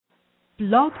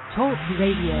Blog Talk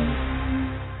Radio.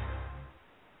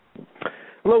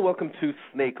 Hello, welcome to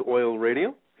Snake Oil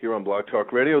Radio here on Blog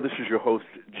Talk Radio. This is your host,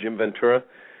 Jim Ventura.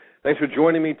 Thanks for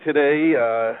joining me today.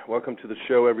 Welcome to the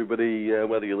show, everybody,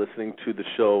 whether you're listening to the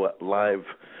show live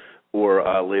or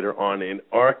later on in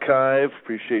archive.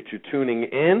 Appreciate you tuning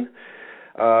in.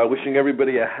 Wishing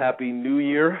everybody a happy new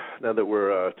year, now that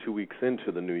we're 2 weeks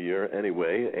into the new year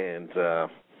anyway, and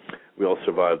we all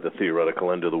survived the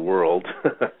theoretical end of the world.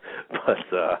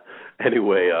 But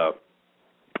anyway,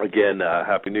 again,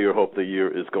 Happy New Year. Hope the year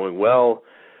is going well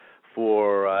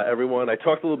for everyone. I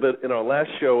talked a little bit in our last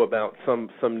show about some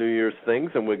New Year's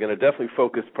things, and we're going to definitely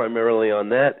focus primarily on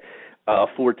that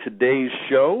for today's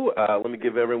show. Let me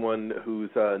give everyone who's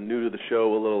new to the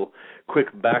show a little quick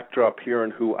backdrop here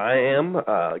on who I am.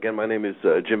 Again, my name is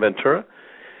Jim Ventura.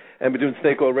 I've been doing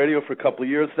Snake Oil Radio for a couple of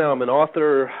years now. I'm an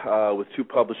author with 2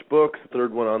 published books, the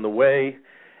third one on the way,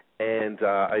 and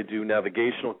I do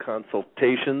navigational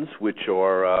consultations, which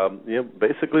are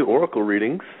basically oracle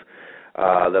readings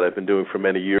that I've been doing for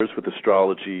many years with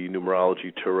astrology,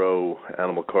 numerology, tarot,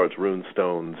 animal cards, rune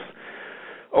stones,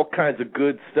 all kinds of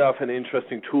good stuff and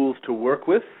interesting tools to work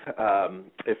with.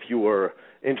 If you are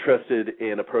interested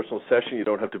in a personal session, you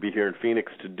don't have to be here in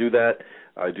Phoenix to do that.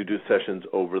 I do sessions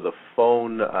over the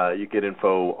phone. You get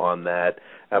info on that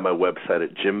at my website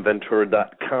at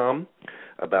jimventura.com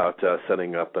about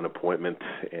setting up an appointment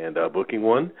and booking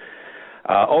one.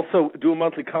 Also do a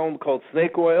monthly column called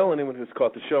Snake Oil. Anyone who's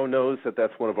caught the show knows that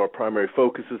that's one of our primary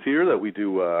focuses here, that we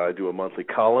do. I do a monthly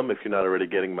column. If you're not already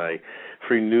getting my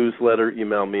free newsletter,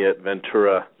 email me at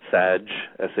venturasag,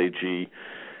 S-A-G,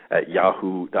 at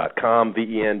yahoo.com,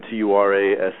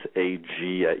 venturasag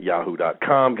at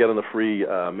yahoo.com. Get on the free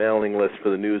mailing list for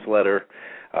the newsletter.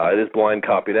 It is blind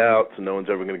copied out, so no one's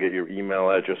ever going to get your email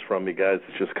address from me, guys.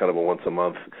 It's just kind of a once a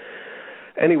month.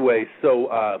 Anyway,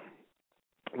 so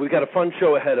we've got a fun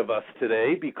show ahead of us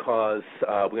today because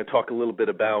we're going to talk a little bit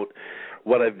about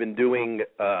what I've been doing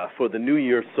for the new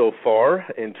year so far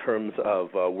in terms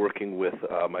of working with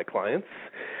my clients.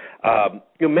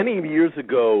 Many years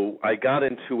ago, I got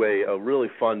into a really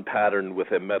fun pattern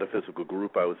with a metaphysical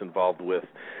group I was involved with,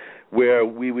 where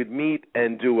we would meet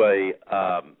and do a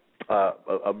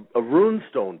rune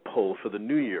stone pull for the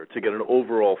new year to get an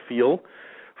overall feel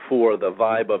for the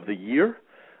vibe of the year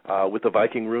with the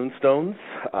Viking rune stones.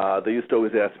 They used to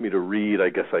always ask me to read. I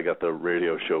guess I got the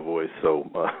radio show voice, so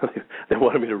they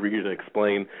wanted me to read and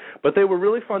explain. But they were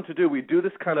really fun to do. We do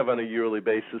this kind of on a yearly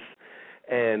basis.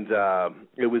 And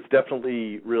it was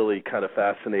definitely really kind of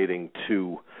fascinating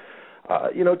to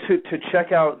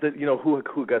check out that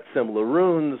who got similar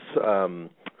runes,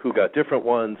 who got different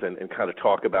ones, and kind of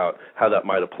talk about how that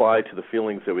might apply to the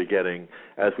feelings that we're getting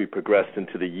as we progressed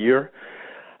into the year.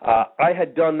 I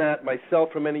had done that myself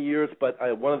for many years, but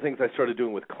one of the things I started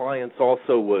doing with clients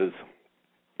also was,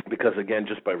 because again,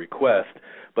 just by request,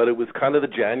 but it was kind of the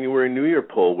January New Year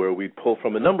pull where we'd pull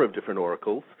from a number of different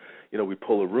oracles. We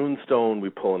pull a rune stone, we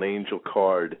pull an angel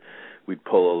card, we'd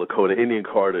pull a Lakota Indian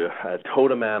card, a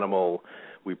totem animal,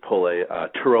 we pull a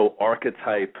thru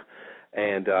archetype,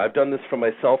 and I've done this for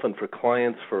myself and for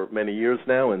clients for many years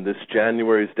now, and this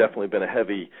January has definitely been a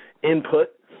heavy input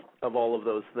of all of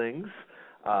those things.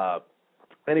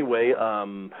 Anyway,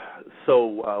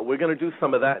 so we're going to do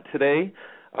some of that today.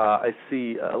 I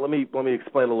see. Let me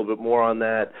explain a little bit more on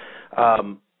that.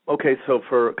 Okay, so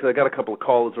because I got a couple of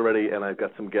callers already, and I've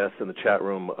got some guests in the chat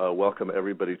room. Welcome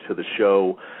everybody to the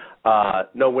show.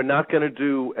 No, we're not going to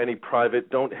do any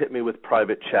private. Don't hit me with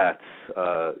private chats,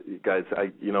 guys.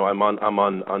 I'm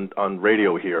on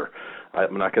radio here.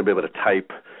 I'm not going to be able to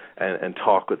type and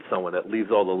talk with someone. That leaves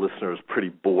all the listeners pretty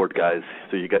bored, guys.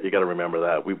 So you got to remember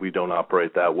that we don't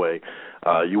operate that way.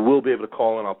 You will be able to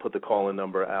call in. I'll put the call-in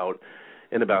number out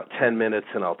in about 10 minutes,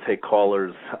 and I'll take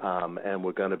callers, and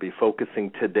we're going to be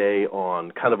focusing today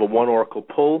on kind of a one oracle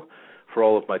pull for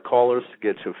all of my callers to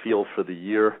get you a feel for the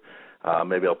year.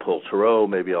 Maybe I'll pull tarot,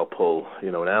 maybe I'll pull,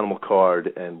 an animal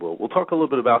card, and we'll talk a little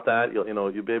bit about that. You'll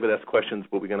be able to ask questions,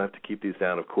 but we're going to have to keep these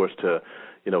down, of course, to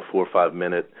 4 or 5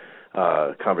 minute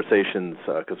conversations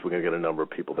because we're going to get a number of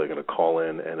people that are going to call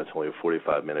in, and it's only a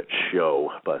 45-minute show.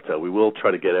 But we will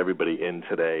try to get everybody in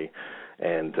today,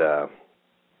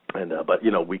 but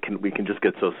we can just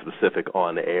get so specific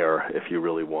on air. If you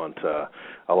really want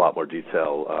a lot more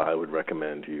detail, I would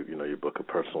recommend you book a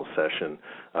personal session.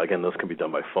 Again, those can be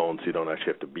done by phone, so you don't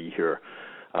actually have to be here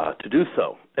to do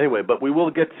so. Anyway, but we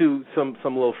will get to some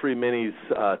little free minis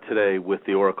today with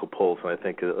the oracle pulls, and I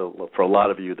think for a lot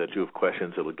of you that do have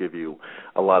questions, it will give you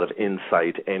a lot of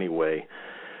insight anyway.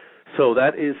 So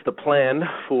that is the plan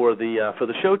for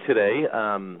the show today.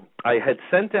 I had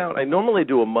sent out, I normally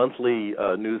do a monthly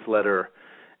newsletter,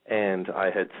 and I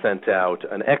had sent out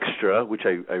an extra, which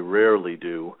I rarely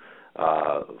do,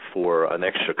 for an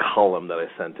extra column that I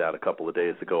sent out a couple of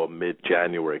days ago, a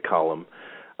mid-January column.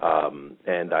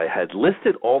 And I had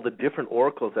listed all the different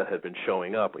oracles that had been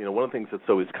showing up. You know, one of the things that's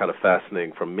always kind of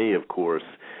fascinating from me, of course,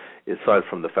 aside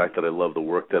from the fact that I love the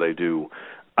work that I do,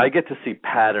 I get to see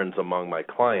patterns among my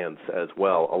clients as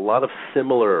well. A lot of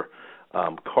similar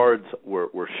cards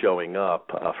were showing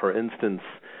up. For instance,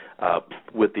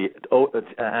 with the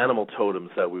animal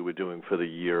totems that we were doing for the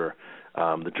year,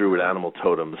 the Druid animal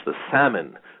totems, the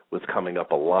salmon was coming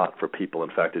up a lot for people. In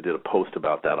fact, I did a post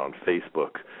about that on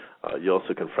Facebook. You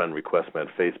also can friend request me on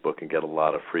Facebook and get a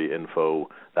lot of free info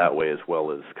that way, as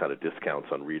well as kind of discounts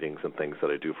on readings and things that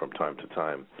I do from time to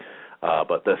time.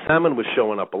 But the salmon was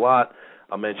showing up a lot.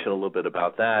 I'll mention a little bit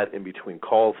about that in between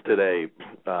calls today.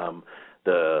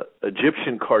 The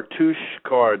Egyptian Cartouche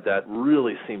card that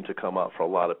really seemed to come up for a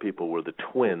lot of people were the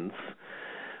twins,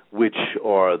 which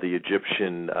are the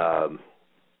Egyptian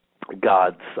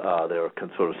gods. They're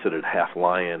sort of considered half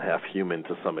lion, half human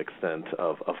to some extent,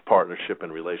 of partnership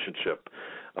and relationship.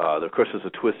 Of course, there's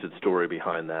a twisted story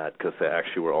behind that because they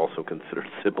actually were also considered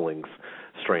siblings,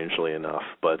 strangely enough.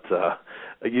 But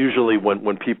usually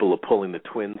when people are pulling the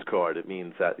twins card, it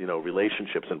means that, you know,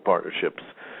 relationships and partnerships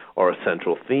are a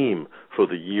central theme for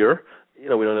the year. You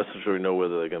know, we don't necessarily know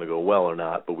whether they're going to go well or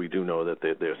not, but we do know that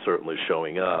they're certainly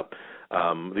showing up.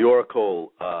 The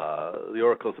oracles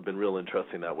have been real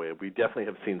interesting that way. We definitely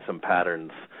have seen some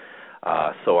patterns.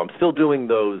 So I'm still doing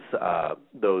those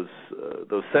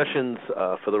sessions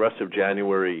for the rest of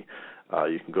January.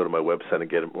 You can go to my website and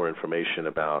get more information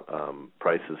about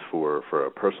prices for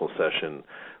a personal session.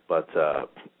 But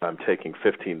I'm taking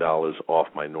 $15 off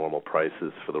my normal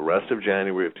prices for the rest of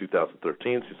January of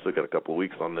 2013. So you still got a couple of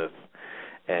weeks on this.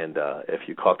 And if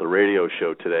you caught the radio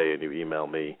show today and you email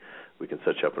me, we can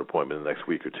set you up an appointment in the next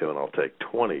week or two, and I'll take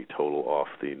 $20 total off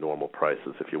the normal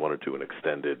prices if you want to do an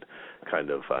extended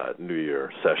kind of New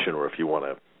Year session, or if you want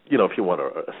to, you know, if you want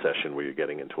a session where you're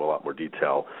getting into a lot more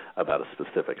detail about a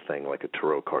specific thing like a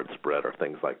tarot card spread or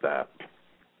things like that.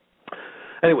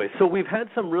 Anyway, so we've had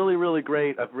some I've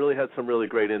really had some really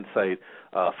great insight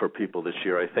for people this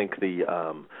year. I think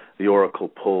the oracle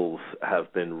pulls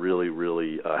have been really,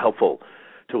 really helpful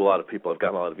to a lot of people. I've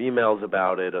gotten a lot of emails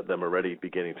about it. Them already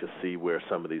beginning to see where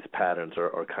some of these patterns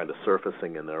are kind of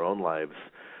surfacing in their own lives.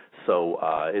 So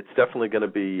it's definitely going to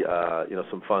be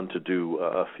some fun to do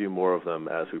a few more of them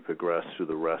as we progress through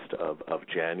the rest of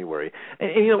January.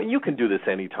 And you know, you can do this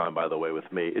anytime, by the way,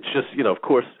 with me. It's just, you know, of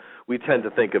course, we tend to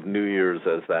think of New Year's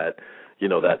as that, you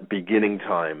know, that beginning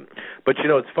time. But, you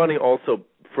know, it's funny also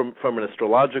from an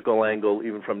astrological angle,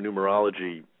 even from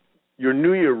numerology, your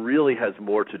New Year really has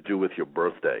more to do with your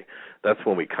birthday. That's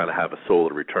when we kind of have a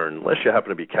solar return, unless you happen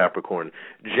to be Capricorn.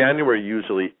 January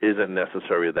usually isn't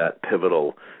necessarily that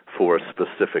pivotal for a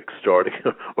specific starting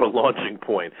or launching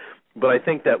point. But I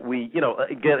think that we, you know,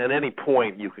 again, at any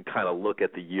point you could kind of look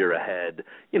at the year ahead,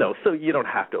 you know, so you don't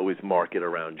have to always mark it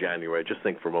around January. I just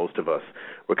think for most of us,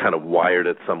 we're kind of wired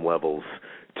at some levels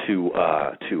to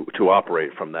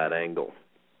operate from that angle.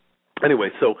 Anyway,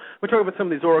 so we're talking about some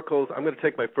of these oracles. I'm going to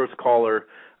take my first caller.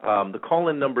 The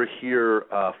call-in number here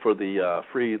for the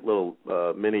free little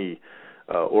mini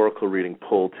oracle reading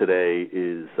pull today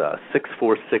is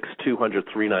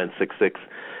 646-200-3966.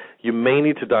 You may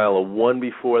need to dial a 1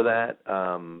 before that,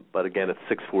 but again, it's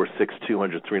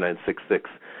 646-200-3966.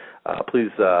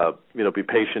 Please, be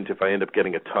patient. If I end up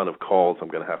getting a ton of calls, I'm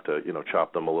going to have to,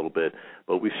 chop them a little bit.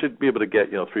 But we should be able to get,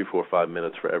 3, 4, 5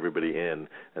 minutes for everybody in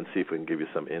and see if we can give you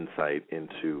some insight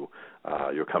into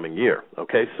your coming year.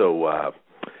 Okay, so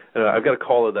I've got a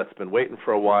caller that's been waiting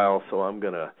for a while, so I'm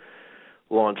going to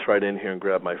launch right in here and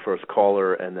grab my first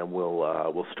caller, and then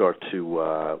we'll start to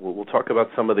we'll talk about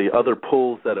some of the other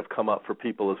pulls that have come up for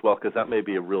people as well, because that may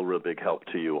be a real big help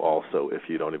to you also if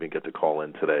you don't even get to call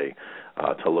in today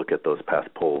to look at those past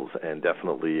pulls. And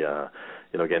definitely,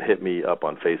 again, hit me up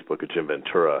on Facebook at Jim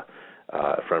Ventura,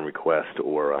 friend request,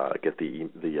 or get the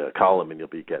column, and you'll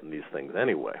be getting these things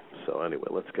anyway. So anyway,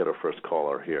 let's get our first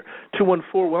caller here.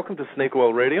 214, welcome to Snake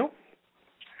Oil Radio.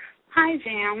 Hi,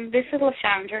 Jim. This is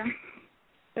LaShandra.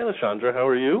 Hey, LaShandra, how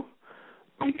are you?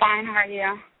 I'm fine. How are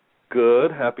you?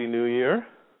 Good. Happy New Year.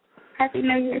 Happy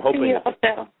New Year to you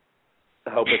also. I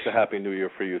hope it's a Happy New Year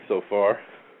for you so far.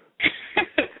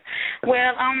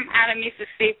 Well, I'm out of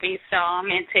Mississippi, so I'm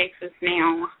in Texas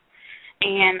now.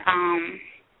 And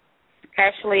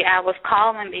actually, I was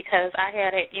calling because I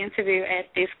had an interview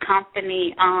at this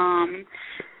company,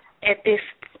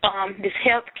 this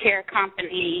healthcare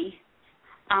company,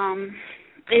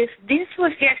 This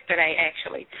was yesterday,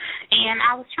 actually, and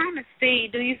I was trying to see,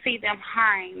 do you see them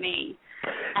hiring me?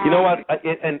 You know what?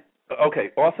 Okay,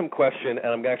 awesome question, and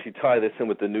I'm going to actually tie this in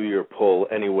with the New Year poll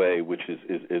anyway, which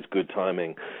is good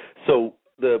timing. So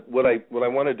what I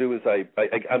want to do is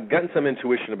I've gotten some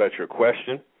intuition about your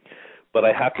question, but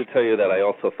I have to tell you that I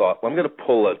also thought, well, I'm going to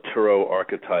pull a thru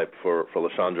archetype for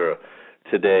LaShondra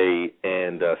today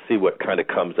and see what kind of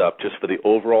comes up just for the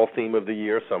overall theme of the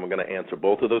year. So I'm going to answer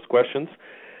both of those questions.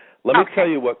 Let me tell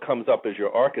you what comes up as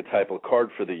your archetypal card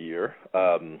for the year.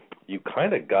 You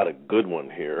kind of got a good one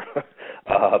here.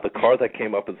 The card that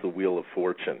came up is the Wheel of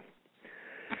Fortune,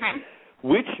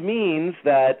 which means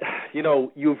that, you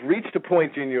know, you've reached a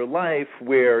point in your life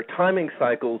where timing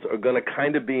cycles are going to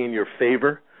kind of be in your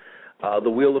favor. The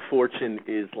Wheel of Fortune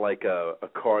is like a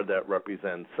card that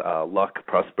represents luck,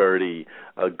 prosperity,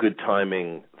 good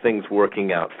timing, things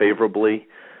working out favorably.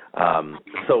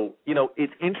 So, you know,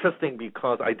 it's interesting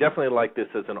because I definitely like this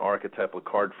as an archetypal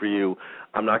card for you.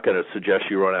 I'm not going to suggest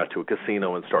you run out to a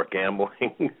casino and start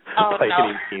gambling by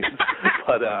any means.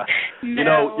 But, you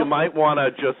know, you might want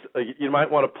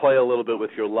to play a little bit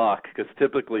with your luck because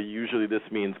usually this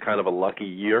means kind of a lucky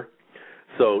year.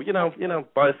 So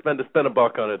spend a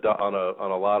buck on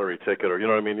a lottery ticket, or you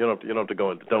know what I mean. You don't have to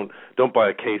go and don't buy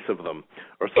a case of them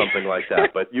or something like that.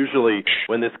 But usually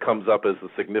when this comes up as a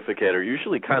significator,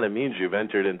 usually kind of means you've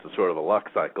entered into sort of a luck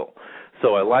cycle.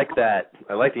 So I like that.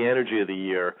 I like the energy of the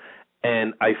year.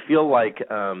 And I feel like,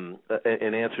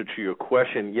 in answer to your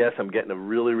question, yes, I'm getting a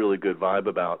really, really good vibe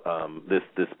about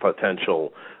this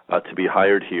potential to be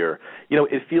hired here. You know,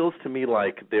 it feels to me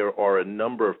like there are a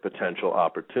number of potential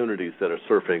opportunities that are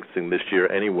surfacing this year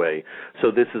anyway. So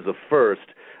this is a first.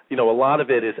 You know, a lot of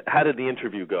it is, how did the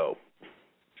interview go?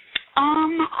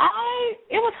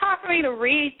 It was hard for me to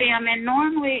read them, and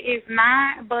normally it's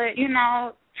not, but you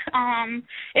know.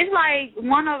 It's like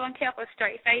one of them kept a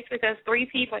straight face because 3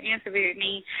 people interviewed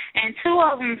me, and 2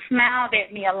 of them smiled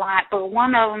at me a lot, but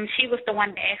one of them, she was the one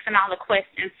asking all the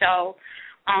questions, so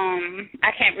I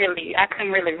couldn't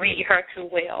really read her too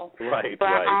well. Right,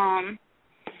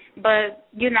 But,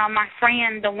 you know, my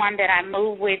friend, the one that I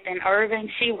moved with in Irving,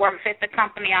 she works at the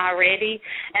company already,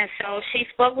 and so she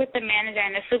spoke with the manager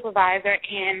and the supervisor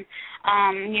and,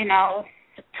 you know,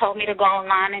 told me to go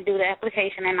online and do the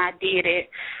application, and I did it.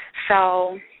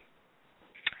 So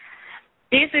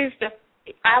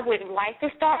I would like to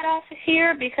start off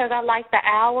here because I like the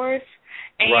hours,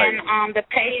 and the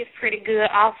pay is pretty good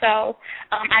also.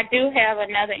 I do have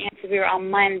another interview on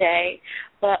Monday,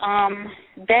 but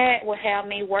that will have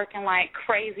me working like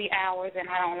crazy hours, and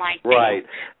I don't like that. Right.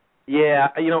 Yeah,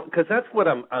 you know, because that's what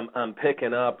I'm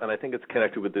picking up, and I think it's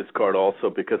connected with this card also,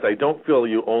 because I don't feel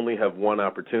you only have one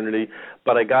opportunity,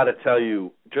 but I got to tell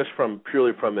you, just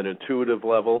purely from an intuitive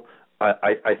level,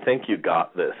 I think you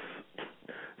got this.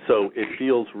 So it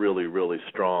feels really, really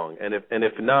strong, and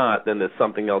if not, then there's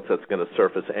something else that's going to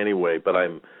surface anyway. But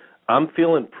I'm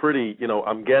feeling pretty, you know,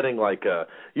 I'm getting like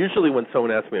usually when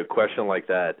someone asks me a question like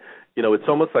that, you know, it's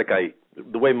almost like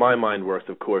the way my mind works,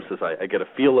 of course, is I get a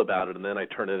feel about it, and then I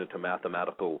turn it into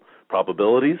mathematical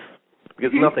probabilities,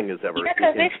 because nothing is ever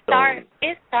in stone.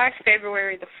 It starts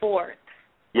February the 4th.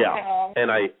 Yeah,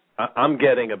 and I'm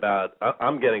getting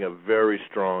a very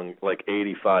strong, like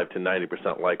 85 to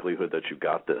 90% likelihood that you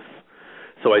got this.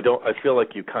 So I feel like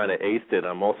you kind of aced it.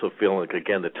 I'm also feeling like,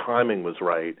 again, the timing was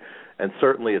right, and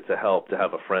certainly it's a help to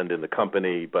have a friend in the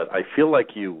company, but I feel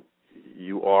like you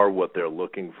are what they're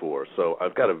looking for. So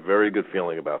I've got a very good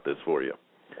feeling about this for you.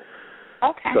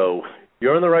 Okay. So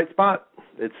you're in the right spot.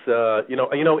 It's you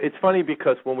know it's funny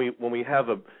because when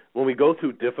we go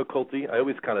through difficulty, I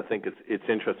always kind of think it's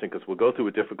interesting because we'll go through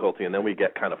a difficulty and then we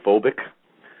get kind of phobic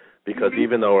because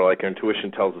even though like our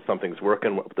intuition tells us something's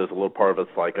working, there's a little part of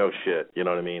us like, oh shit, you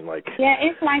know what I mean? Like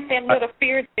it's like that little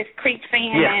fear that creeps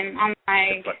in, and I'm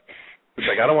like. It's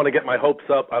like I don't want to get my hopes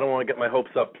up.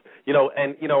 You know,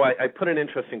 and you know, I put an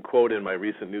interesting quote in my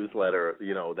recent newsletter.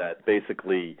 You know, that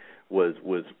basically was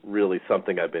really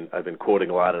something I've been quoting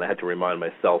a lot, and I had to remind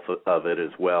myself of it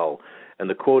as well. And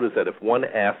the quote is that if one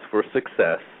asks for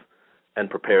success and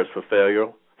prepares for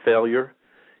failure,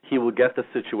 he will get the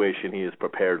situation he is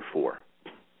prepared for.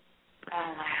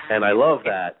 And I love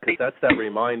that because that's that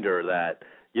reminder that.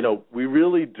 You know, we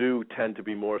really do tend to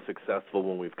be more successful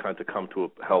when we've kind of come to a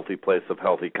healthy place of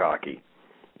healthy cocky.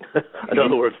 In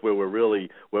other words, where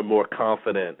we're more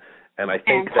confident, and I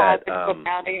think that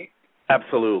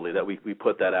absolutely that we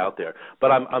put that out there.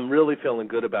 But I'm really feeling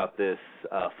good about this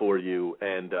for you,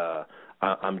 and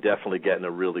I'm definitely getting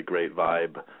a really great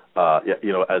vibe.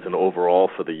 You know, as an overall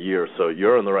for the year. So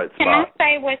you're in the right spot. Can I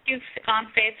say what you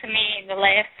said to me the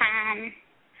last time?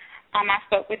 I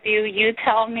spoke with you, you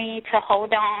told me to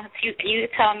hold on. You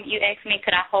asked me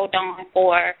could I hold on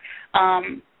for,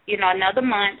 another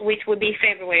month, which would be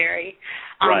February.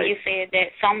 Right. You said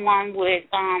that someone would,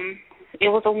 it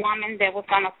was a woman that was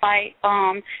going to fight,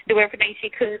 do everything she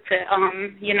could to,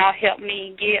 help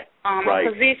me get right. a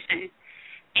position.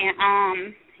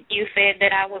 And you said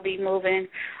that I would be moving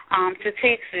to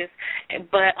Texas,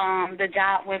 but the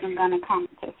job wasn't going to come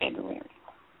until February.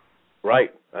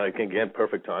 Right. Again,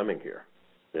 perfect timing here,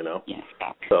 Yes,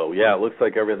 doctor. So, yeah, it looks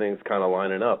like everything's kind of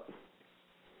lining up.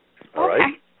 All okay.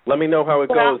 right. Let me know how it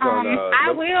goes on.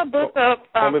 I will book up.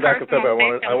 Call me back in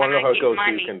February. I want to know how it goes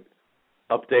money. so you can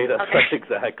update us. Okay.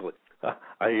 Exactly.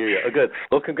 I hear you. Good.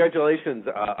 Well, congratulations.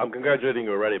 I'm congratulating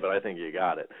you already, but I think you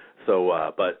got it. So,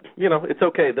 but it's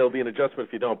okay. There'll be an adjustment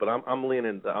if you don't. But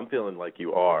I'm feeling like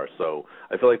you are. So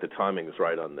I feel like the timing is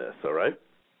right on this. All right.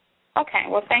 Okay.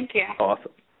 Well, thank you.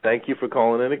 Awesome. Thank you for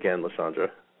calling in again, LaShondra.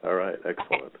 All right.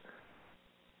 Excellent. Okay.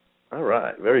 All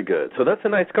right, very good. So that's a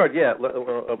nice card. Yeah,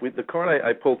 the card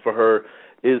I pulled for her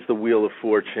is the Wheel of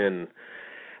Fortune,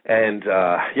 and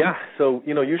so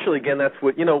usually again that's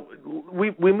what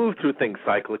we move through things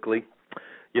cyclically.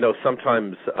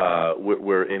 Sometimes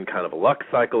we're in kind of a luck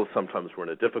cycle. Sometimes we're in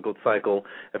a difficult cycle.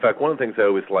 In fact, one of the things I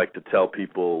always like to tell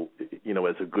people,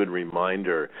 as a good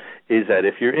reminder, is that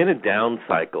if you're in a down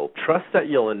cycle, trust that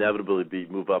you'll inevitably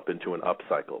move up into an up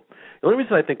cycle. The only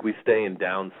reason I think we stay in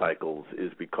down cycles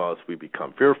is because we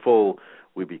become fearful,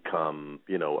 we become,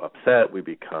 upset, we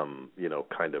become,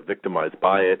 kind of victimized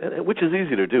by it, which is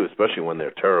easy to do, especially when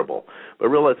they're terrible. But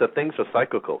realize that things are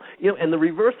cyclical. And the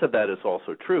reverse of that is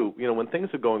also true. When things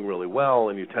are going really well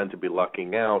and you tend to be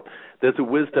lucking out, there's a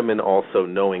wisdom in also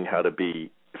knowing how to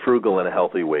be frugal in a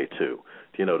healthy way too.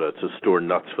 To store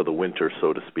nuts for the winter,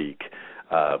 so to speak.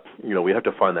 We have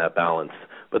to find that balance.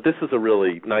 But this is a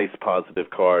really nice, positive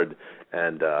card,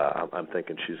 and I'm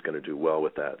thinking she's going to do well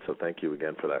with that. So thank you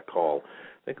again for that call.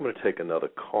 I think I'm going to take another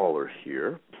caller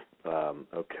here.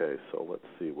 Okay, so let's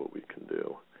see what we can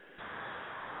do.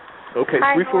 Okay,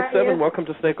 Hi, 347, welcome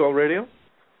to Snake Oil Radio.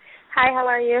 Hi, how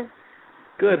are you?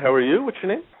 Good, how are you? What's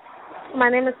your name? My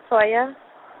name is Toya.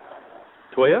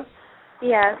 Toya?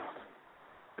 Yes.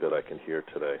 Good, I can hear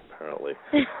today, apparently.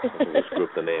 I just screw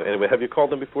up the name. Anyway, have you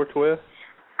called in before, Toya?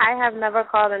 I have never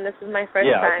called, and this is my first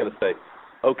time. Yeah, I was going to say.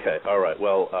 Okay, all right.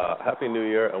 Well, Happy New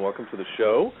Year, and welcome to the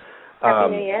show.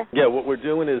 Happy New Year. Yeah, what we're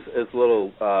doing is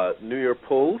little New Year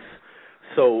pulls.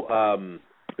 So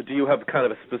do you have kind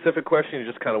of a specific question, or you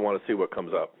just kind of want to see what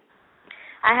comes up?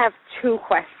 I have two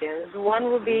questions.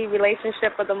 One would be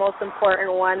relationship, but the most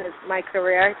important one is my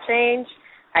career change.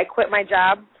 I quit my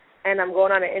job, and I'm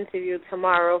going on an interview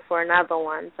tomorrow for another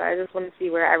one. So I just want to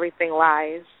see where everything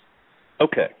lies.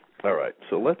 Okay. All right.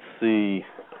 So let's see.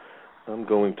 I'm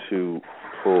going to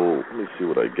pull. Let me see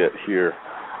what I get here.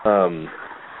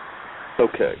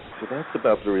 Okay. So that's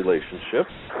about the relationship.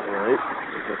 All right.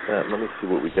 We got that. Let me see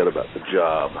what we get about the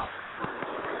job.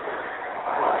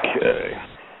 Okay.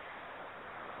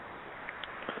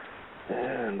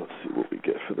 And let's see what we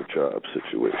get for the job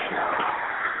situation.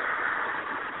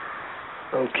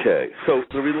 Okay, so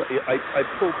I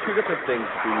pulled two different things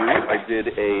for you. I did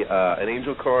an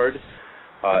angel card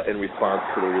in response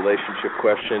to the relationship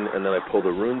question, and then I pulled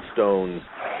a rune stone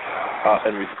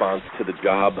in response to the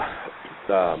job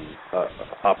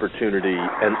opportunity.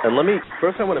 And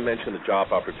first I want to mention the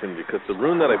job opportunity, because the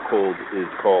rune that I pulled is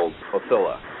called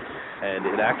Othilla. And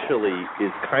it actually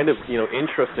is kind of,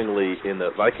 interestingly, in the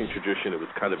Viking tradition, it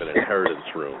was kind of an inheritance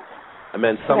rune. I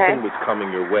meant something was coming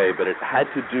your way, but it had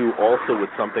to do also with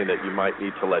something that you might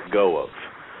need to let go of.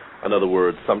 In other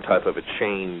words, some type of a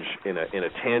change in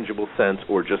a tangible sense,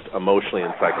 or just emotionally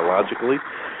and psychologically.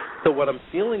 So what I'm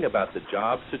feeling about the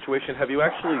job situation, have you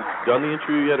actually done the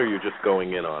interview yet, or you're just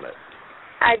going in on it?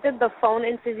 I did the phone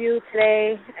interview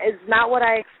today. It's not what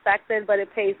I expected, but it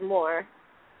pays more.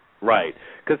 Right,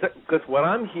 because what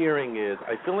I'm hearing is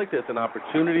I feel like there's an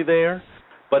opportunity there,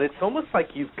 but it's almost like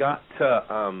you've got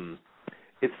to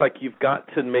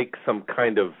make some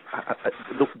kind of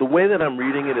the way that I'm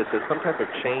reading it is there's some type of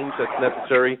change that's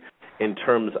necessary in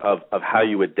terms of how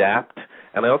you adapt,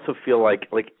 and I also feel like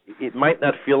it might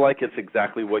not feel like it's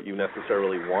exactly what you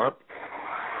necessarily want,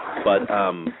 but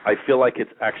I feel like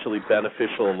it's actually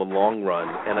beneficial in the long run.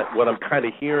 And what I'm kind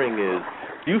of hearing is,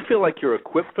 do you feel like you're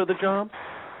equipped for the job?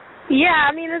 Yeah,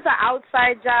 I mean, it's an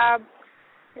outside job.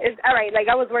 It's all right. Like,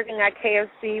 I was working at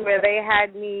KFC where they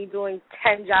had me doing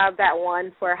 10 jobs at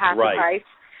one for half the price.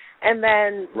 And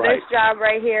then this job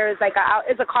right here is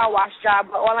it's a car wash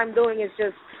job, but all I'm doing is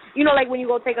just, like when you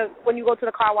go to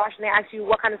the car wash and they ask you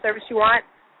what kind of service you want,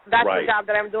 that's the job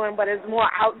that I'm doing, but it's more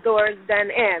outdoors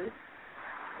than in.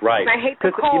 Right. And I hate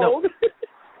the cold.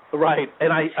 Right.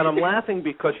 And I'm laughing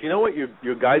because you know what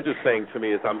your guides are saying to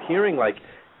me is I'm hearing like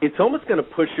it's almost going to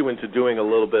push you into doing a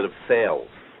little bit of sales.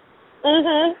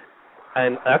 Mhm.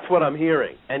 And that's what I'm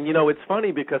hearing. And it's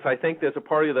funny because I think there's a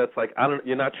part of you that's like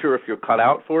you're not sure if you're cut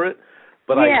out for it,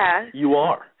 but you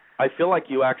are. I feel like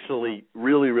you actually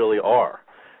really, really are.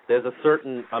 There's a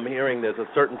certain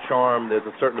charm, there's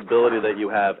a certain ability that you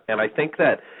have, and I think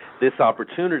that this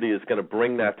opportunity is going to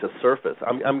bring that to surface.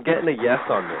 I'm getting a yes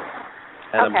on this,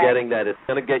 and I'm getting that it's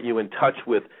going to get you in touch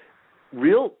with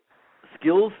real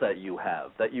skills that you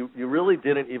have, that you really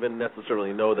didn't even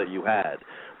necessarily know that you had,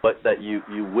 but that you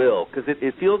will, because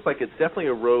it feels like it's definitely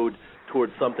a road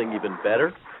towards something even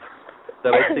better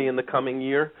that I see in the coming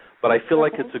year, but I feel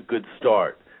like it's a good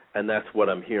start. And that's what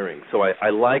I'm hearing. So I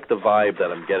like the vibe that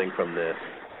I'm getting from this.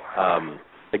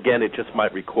 Again, it just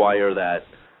might require that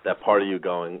part of you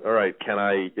going, all right, can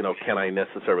I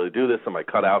necessarily do this? Am I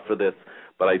cut out for this?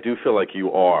 But I do feel like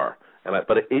you are.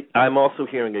 I'm also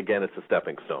hearing, again, it's a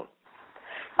stepping stone.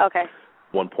 Okay.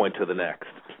 One point to the next.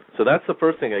 So that's the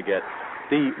first thing I get.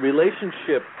 The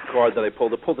relationship card that I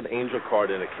pulled an angel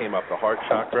card and it came up, the heart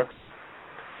chakra.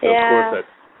 So of course, that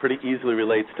pretty easily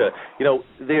relates to,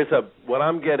 what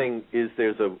I'm getting is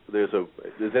there's an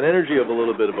energy of a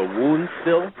little bit of a wound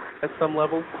still at some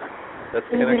level that's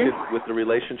connected with the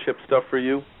relationship stuff for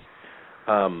you.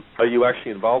 Are you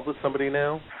actually involved with somebody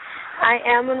now? I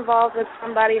am involved with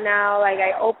somebody now. Like,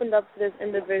 I opened up to this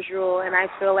individual, and I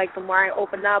feel like the more I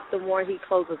open up, the more he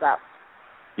closes up.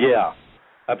 Yeah,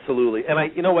 absolutely. And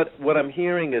what I'm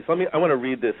hearing is, I want to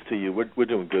read this to you. We're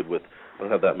doing good with, I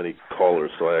don't have that many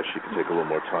callers, so I actually can take a little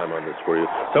more time on this for you.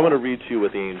 So I want to read to you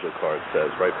what the angel card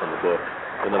says right from the book,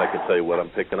 and then I can tell you what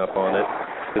I'm picking up on it,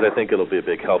 because I think it'll be a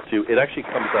big help to you. It actually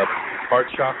comes up, heart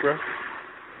chakra,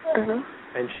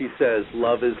 and she says,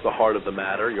 love is the heart of the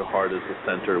matter. Your heart is the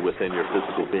center within your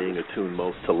physical being attuned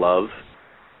most to love.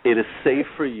 It is safe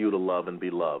for you to love and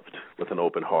be loved with an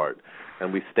open heart,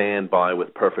 and we stand by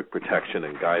with perfect protection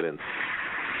and guidance.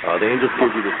 The angels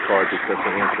give you this card because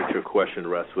the answer to your question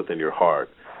rests within your heart.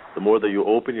 The more that you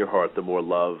open your heart, the more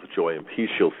love, joy, and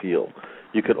peace you'll feel.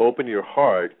 You can open your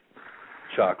heart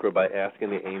chakra by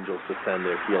asking the angels to send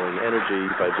their healing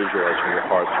energy, by visualizing your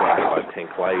heart surrounded by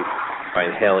pink light, by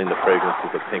inhaling the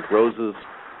fragrances of pink roses,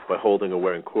 by holding or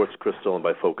wearing quartz crystal, and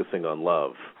by focusing on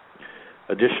love.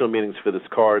 Additional meanings for this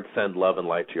card: send love and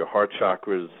light to your heart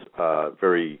chakras,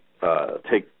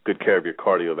 take good care of your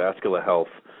cardiovascular health.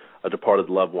 A departed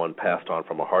loved one passed on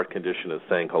from a heart condition is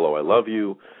saying, hello, I love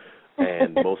you.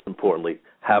 And most importantly,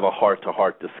 have a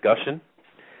heart-to-heart discussion.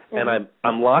 And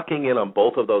I'm locking in on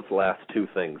both of those last two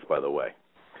things, by the way,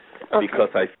 because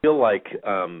I feel like,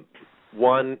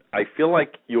 I feel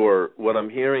like what I'm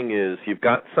hearing is you've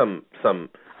got some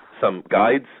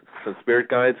guides, some spirit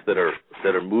guides that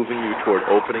are moving you toward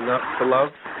opening up to love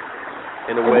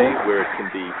in a way where it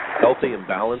can be healthy and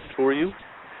balanced for you.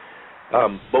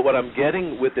 But what I'm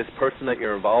getting with this person that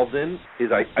you're involved in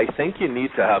is I think you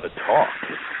need to have a talk.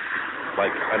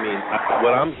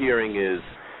 What I'm hearing is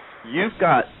you've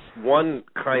got one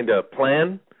kind of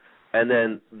plan, and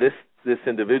then this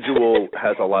individual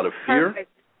has a lot of fear.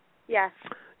 Perfect. Yes.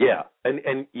 Yeah,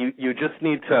 and you just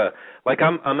need to,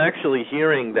 I'm actually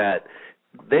hearing that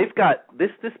they've got,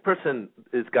 this person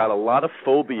has got a lot of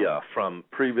phobia from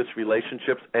previous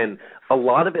relationships, and a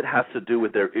lot of it has to do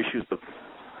with their issues of.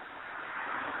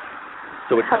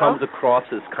 So it comes across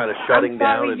as kind of shutting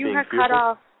down and being fearful. Cut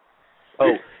off.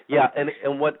 Oh, yeah,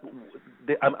 and what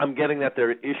I'm getting that there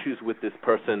are issues with this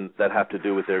person that have to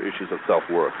do with their issues of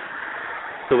self-worth.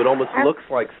 So it almost looks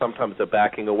like sometimes they're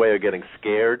backing away or getting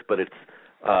scared, but it's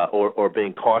or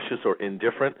being cautious or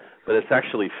indifferent, but it's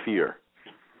actually fear.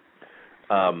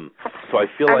 So I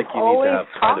feel like you need to have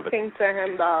kind of talking to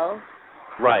him though.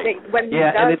 Right. When he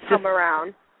does come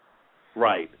around.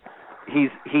 Right.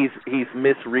 He's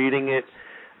misreading it.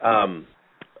 Do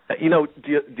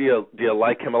you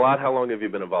like him a lot? How long have you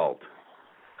been involved?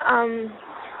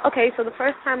 Okay, so the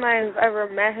first time I've ever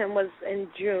met him was in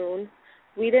June.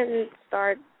 We didn't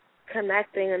start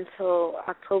connecting until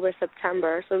October,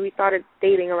 September. So we started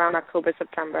dating around October,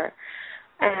 September.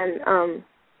 And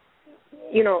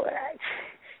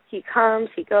he comes,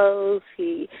 he goes,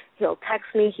 he'll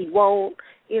text me, he won't,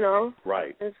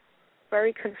 Right. It's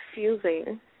very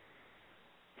confusing.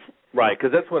 Right,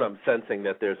 because that's what I'm sensing,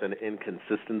 that there's an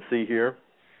inconsistency here.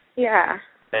 Yeah.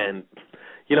 And,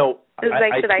 should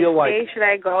I feel stay? Should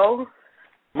I go?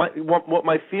 What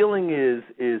my feeling is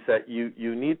that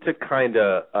you need to kind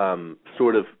of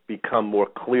sort of become more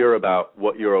clear about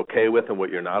what you're okay with and what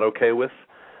you're not okay with.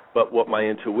 but what my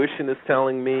intuition is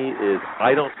telling me is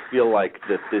I don't feel like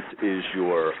that this is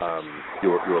your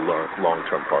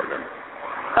long-term partner.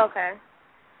 Okay.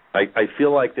 I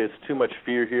feel like there's too much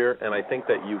fear here, and I think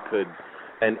that you could,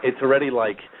 and it's already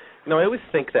like, I always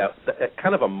think that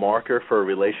kind of a marker for a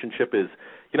relationship is,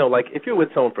 like if you're with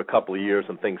someone for a couple of years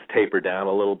and things taper down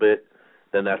a little bit,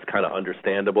 then that's kind of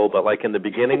understandable. But like in the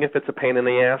beginning, if it's a pain in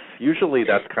the ass, usually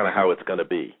that's kind of how it's going to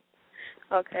be.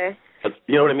 Okay.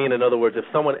 You know what I mean? In other words, if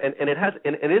someone, and it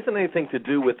isn't anything to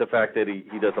do with the fact that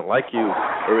he doesn't like you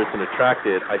or isn't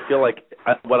attracted. I feel like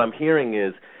what I'm hearing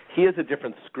is he has a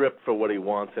different script for what he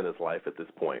wants in his life at this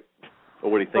point,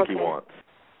 or what he thinks he wants.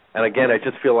 And again, I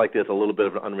just feel like there's a little bit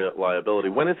of an unreliability.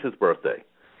 When is his birthday?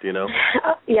 Do you know?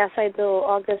 Yes, I do.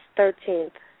 August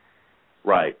 13th.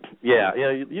 Right. Yeah.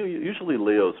 Usually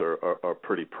Leos are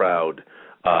pretty proud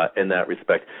in that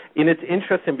respect. And it's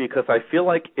interesting because I feel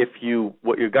like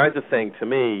what your guys are saying to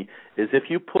me is if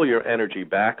you pull your energy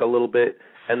back a little bit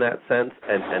in that sense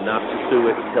and not pursue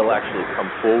it, he'll actually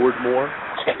come forward more.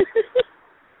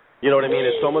 You know what I mean?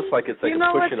 It's almost like it's like a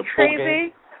push and a pull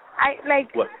game. I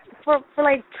like what? For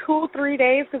like 2-3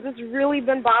 days because it's really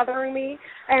been bothering me,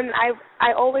 and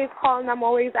I always call and I'm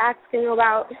always asking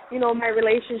about my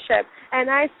relationship, and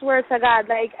I swear to God,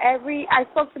 like I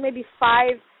spoke to maybe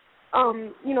 5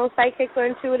 psychics or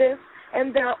intuitives,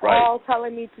 and they're all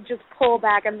telling me to just pull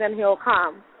back and then he'll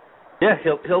come. Yeah,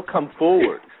 he'll come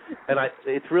forward. And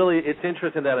it's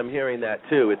interesting that I'm hearing that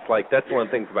too. It's like that's one of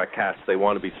the things about cats, they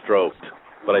want to be stroked,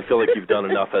 but I feel like you've done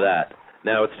enough of that.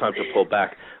 Now it's time to pull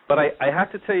back. But I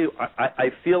have to tell you, I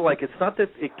feel like it's not that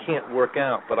it can't work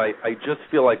out, but I just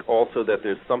feel like also that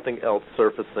there's something else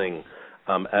surfacing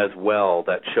as well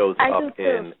that shows up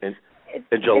in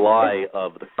July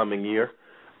of the coming year,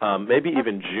 maybe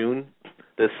even June.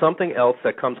 There's something else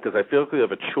that comes because I feel like we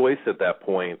have a choice at that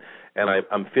point, and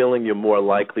I'm feeling you're more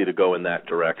likely to go in that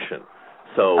direction.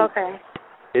 So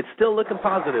it's still looking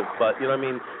positive, but you know what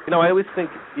I mean? I always think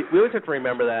we always have to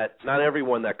remember that not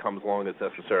everyone that comes along is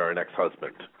necessarily an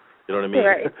ex-husband. You know what I mean?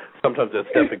 Right. Sometimes there's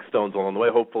stepping stones along the way.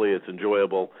 Hopefully it's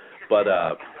enjoyable. But,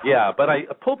 but I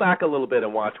pull back a little bit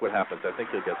and watch what happens. I think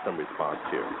you'll get some response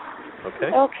here.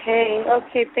 Okay?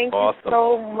 Okay. Thank you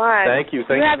so much. Thank you.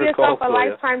 You have yourself a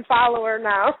lifetime follower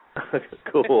now.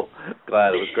 Cool.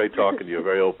 Glad. It was great talking to you. You're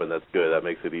very open. That's good. That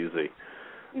makes it easy.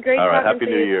 Great All right. talking Happy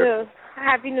to New you Year. too.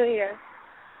 Happy New Year.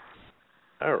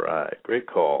 All right. Great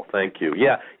call. Thank you.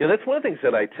 Yeah, that's one of the things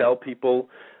that I tell people.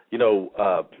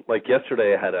 Like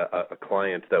yesterday I had a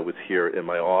client that was here in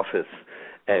my office,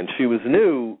 and she was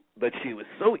new, but she was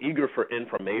so eager for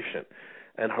information,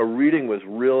 and her reading was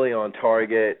really on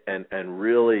target and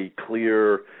really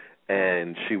clear,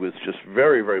 and she was just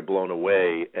very, very blown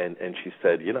away, and she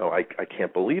said, I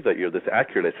can't believe that you're this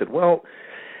accurate. I said, well,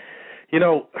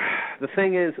 the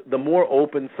thing is, the more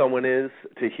open someone is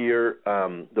to hear,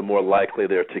 the more likely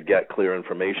they're to get clear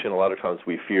information. A lot of times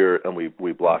we fear and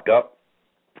we block up.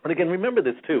 And again, remember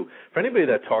this too. For anybody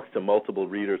that talks to multiple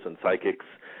readers and psychics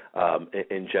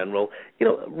in general,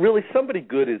 really somebody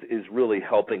good is really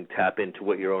helping tap into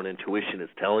what your own intuition is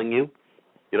telling you.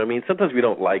 You know what I mean? Sometimes we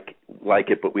don't like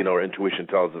it, but we know our intuition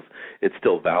tells us it's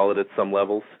still valid at some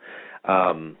levels.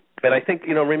 And I think,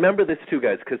 remember this too,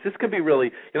 guys, because this can be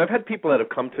really, I've had people that have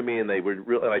come to me and they were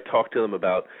real, and I talked to them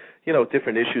about,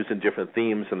 different issues and different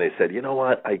themes, and they said, you know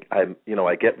what, I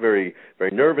get very, very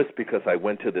nervous because I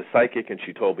went to this psychic and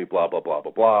she told me blah, blah, blah,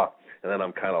 blah, blah, and then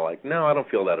I'm kind of like, no, I don't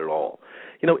feel that at all.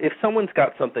 If someone's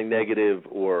got something negative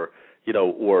or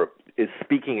is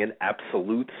speaking in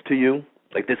absolutes to you,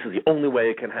 like this is the only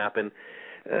way it can happen,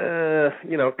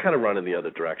 kind of run in the other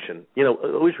direction.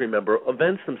 Always remember,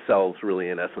 events themselves really,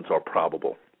 in essence, are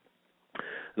probable.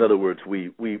 In other words,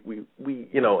 we're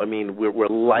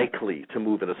likely to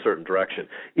move in a certain direction.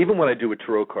 Even when I do a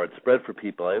tarot card spread for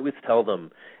people, I always tell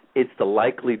them it's the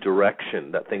likely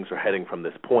direction that things are heading from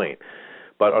this point.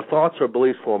 But our thoughts or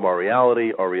beliefs form our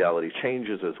reality. Our reality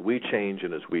changes as we change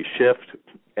and as we shift.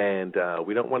 And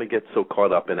we don't want to get so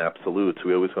caught up in absolutes.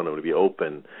 We always want to be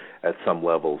open at some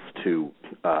levels to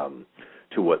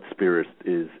what Spirit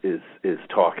is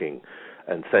talking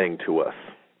and saying to us.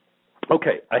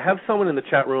 Okay, I have someone in the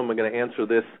chat room. I'm going to answer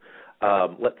this.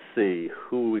 Let's see.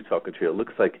 Who are we talking to? It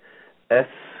looks like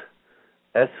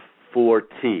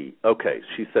S4T. Okay,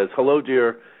 she says, hello,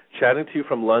 dear. Chatting to you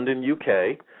from London,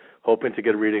 UK. Hoping to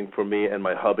get a reading for me and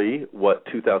my hubby, what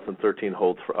 2013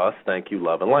 holds for us. Thank you,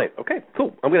 love, and light. Okay,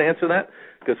 cool. I'm going to answer that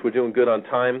because we're doing good on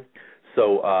time.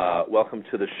 So welcome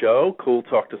to the show. Cool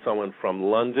talk to someone from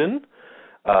London.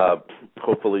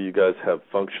 Hopefully you guys have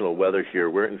functional weather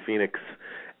here. We're in Phoenix,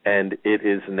 and it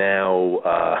is now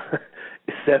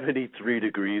 73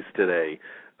 degrees today.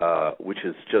 which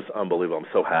is just unbelievable. I'm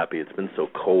so happy. It's been so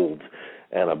cold,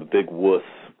 and I'm a big wuss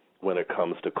when it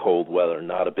comes to cold weather.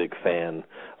 Not a big fan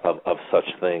of such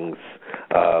things.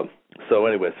 So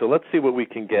anyway, so let's see what we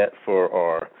can get for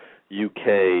our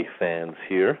UK fans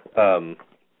here.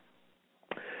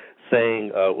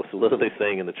 So what are they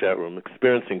saying in the chat room?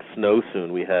 Experiencing snow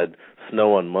soon. We had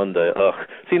snow on Monday. Ugh.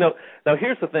 See, now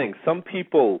here's the thing. Some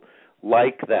people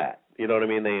like that. You know what I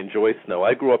mean? They enjoy snow.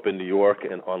 I grew up in New York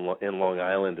and in Long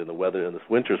Island, and the weather and the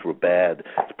winters were bad.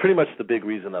 It's pretty much the big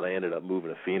reason that I ended up moving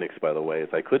to Phoenix, by the way, is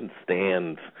I couldn't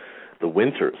stand the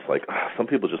winters. Like, some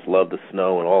people just love the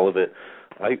snow and all of it.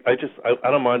 I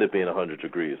don't mind it being 100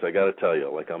 degrees. I got to tell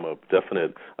you, like, I'm a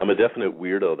definite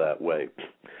weirdo that way.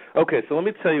 Okay, so let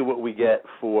me tell you what we get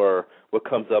for what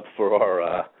comes up for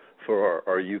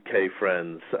our UK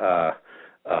friends.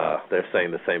 They're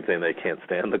saying the same thing. They can't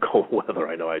stand the cold weather.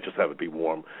 I know. I just have it be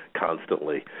warm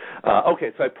constantly.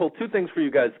 Okay, so I pulled two things for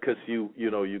you guys because you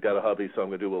got a hubby, so I'm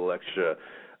going to do a little extra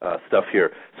stuff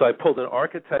here. So I pulled an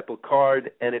archetypal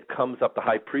card, and it comes up the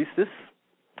High Priestess.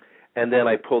 And then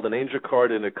I pulled an angel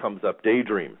card, and it comes up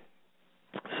Daydream.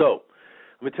 So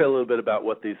let me tell you a little bit about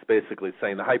what these basically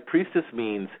saying. The High Priestess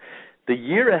means the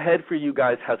year ahead for you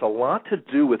guys has a lot to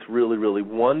do with really, really,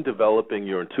 one, developing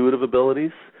your intuitive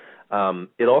abilities.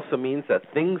 It also means that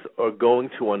things are going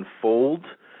to unfold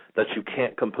that you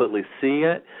can't completely see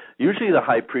yet. Usually the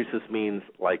High Priestess means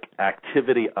like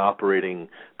activity operating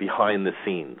behind the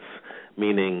scenes,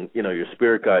 meaning, your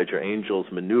spirit guides, your angels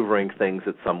maneuvering things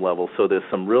at some level. So there's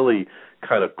some really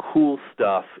kind of cool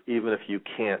stuff, even if you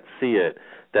can't see it,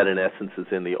 that in essence is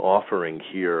in the offering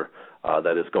here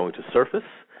that is going to surface.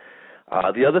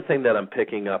 The other thing that I'm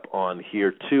picking up on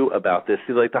here, too, about this,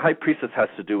 is like the High Priestess has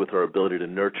to do with her ability to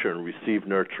nurture and receive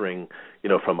nurturing,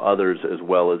 from others as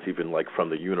well as even like from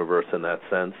the universe in that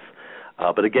sense.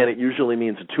 But again, it usually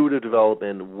means intuitive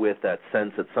development with that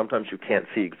sense that sometimes you can't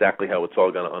see exactly how it's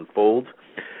all going to unfold.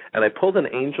 And I pulled an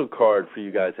angel card for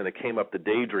you guys, and it came up the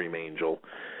Daydream Angel,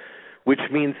 which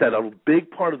means that a big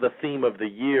part of the theme of the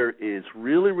year is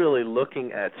really, really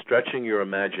looking at stretching your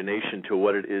imagination to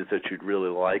what it is that you'd really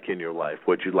like in your life,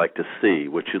 what you'd like to see,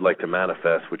 what you'd like to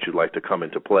manifest, what you'd like to come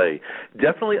into play.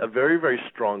 Definitely a very, very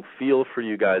strong feel for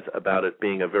you guys about it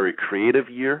being a very creative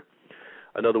year.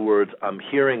 In other words, I'm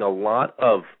hearing a lot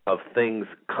of things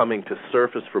coming to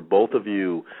surface for both of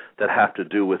you that have to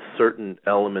do with certain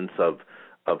elements of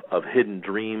hidden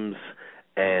dreams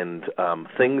and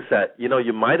things that,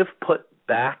 you might have put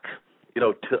back,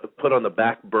 to put on the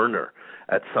back burner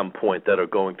at some point that are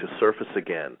going to surface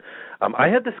again. I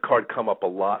had this card come up a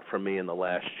lot for me in the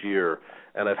last year,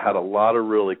 and I've had a lot of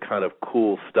really kind of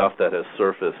cool stuff that has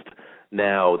surfaced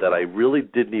now that I really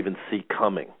didn't even see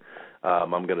coming.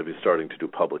 I'm going to be starting to do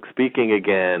public speaking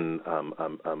again.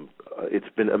 It's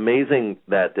been amazing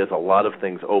that there's a lot of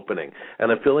things opening.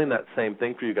 And I'm feeling that same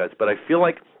thing for you guys. But I feel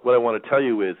like what I want to tell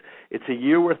you is it's a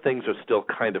year where things are still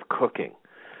kind of cooking.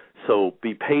 So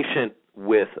be patient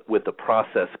with the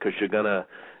process because you're going to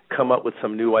come up with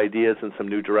some new ideas and some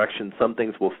new directions. Some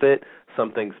things will fit,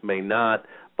 some things may not.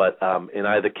 But in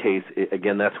either case,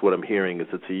 again, that's what I'm hearing is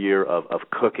it's a year of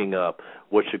cooking up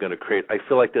what you're going to create. I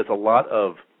feel like there's a lot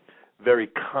of very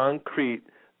concrete,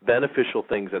 beneficial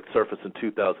things that surfaced in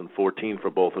 2014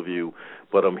 for both of you.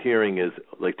 What I'm hearing is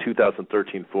like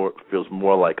 2013 feels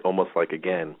more like almost like,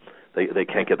 again, they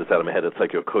can't get this out of my head. It's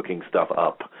like you're cooking stuff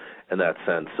up in that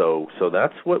sense. So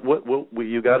that's what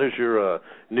you got as your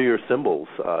New Year symbols.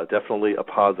 Definitely a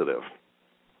positive.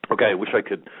 Okay, I wish I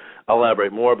could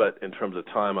elaborate more, but in terms of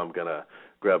time, I'm going to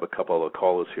grab a couple of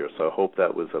callers here. So I hope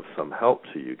that was of some help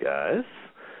to you guys.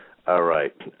 All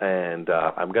right, and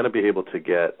I'm going to be able to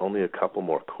get only a couple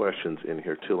more questions in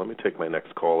here, too. Let me take my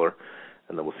next caller,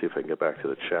 and then we'll see if I can get back to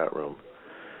the chat room.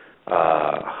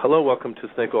 Hello, welcome to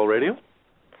Snake Oil Radio.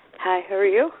 Hi, how are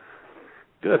you?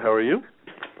 Good, how are you?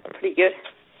 Pretty good.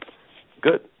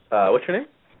 Good. What's your name?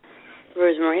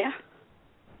 Rosemaria.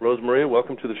 Rosemaria,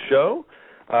 welcome to the show.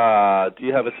 Do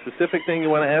you have a specific thing you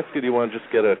want to ask, or do you want to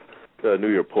just get a New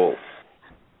Year pull?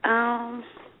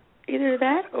 Either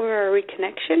that or a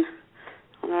reconnection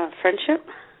on a friendship.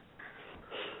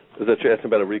 Is that you're asking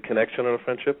about a reconnection on a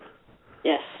friendship?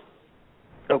 Yes.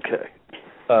 Okay.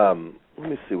 Let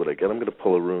me see what I get. I'm going to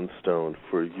pull a rune stone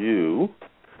for you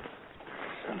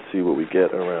and see what we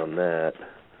get around that.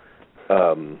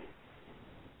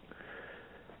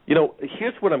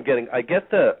 Here's what I'm getting. I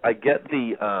get the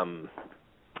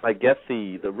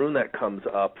rune that comes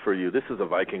up for you. This is a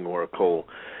Viking oracle.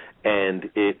 And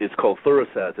it is called thru.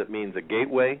 It means a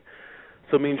gateway.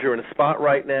 So it means you're in a spot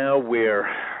right now where,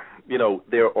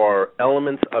 there are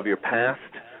elements of your past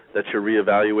that you're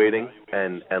reevaluating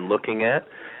and looking at.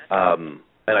 And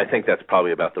I think that's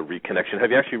probably about the reconnection.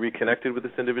 Have you actually reconnected with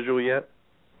this individual yet?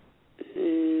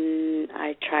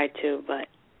 I tried to, but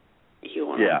you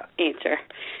won't answer.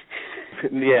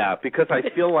 Yeah, because I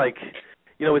feel like,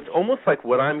 it's almost like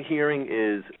what I'm hearing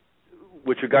is,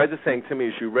 what your guys are saying to me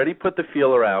is, you already put the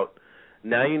feeler out.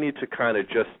 Now you need to kind of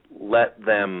just let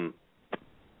them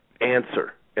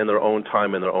answer in their own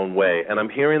time, in their own way. And I'm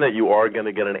hearing that you are going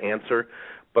to get an answer,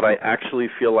 but I actually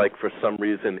feel like for some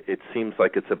reason it seems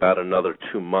like it's about another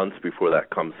 2 months before that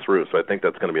comes through. So I think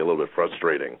that's going to be a little bit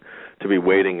frustrating to be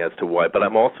waiting as to why. But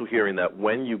I'm also hearing that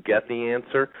when you get the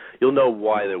answer, you'll know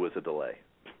why there was a delay.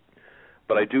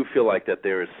 But I do feel like that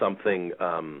there is something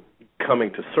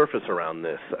coming to surface around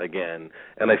this again,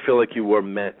 and I feel like you were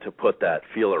meant to put that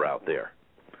feeler out there.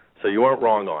 So you weren't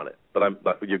wrong on it.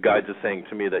 But your guides are saying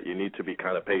to me that you need to be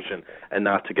kind of patient and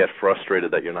not to get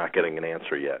frustrated that you're not getting an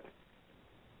answer yet.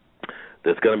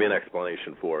 There's going to be an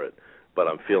explanation for it, but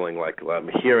I'm feeling like I'm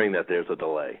hearing that there's a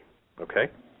delay.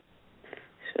 Okay?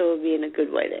 So it'll be in a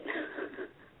good way then.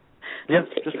 Yeah,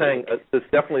 just saying there's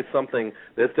definitely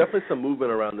some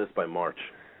movement around this by March.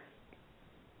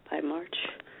 By March?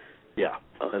 Yeah,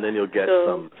 and then you'll get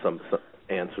some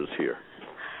answers here.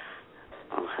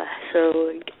 Okay,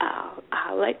 so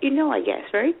I'll let you know, I guess,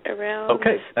 right? Around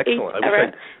okay, excellent.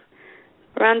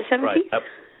 Around the 17th? Right.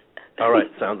 All right,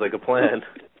 sounds like a plan.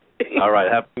 All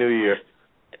right, Happy New Year.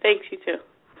 Thanks, you too.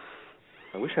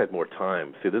 I wish I had more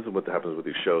time. See, this is what happens with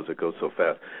these shows. It goes so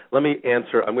fast. Let me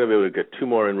answer. I'm going to be able to get 2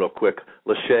 more in real quick.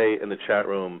 Lachey in the chat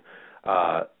room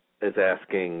is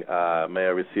asking, may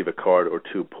I receive a card or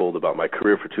 2 pulled about my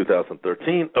career for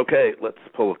 2013? Okay, let's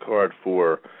pull a card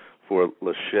for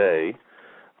Lachey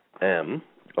M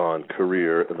on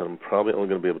career, and then I'm probably only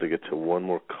going to be able to get to 1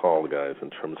 more call, guys, in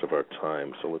terms of our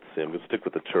time. So let's see. I'm going to stick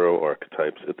with the tarot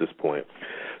archetypes at this point.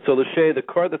 So, Lachey, the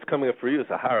card that's coming up for you is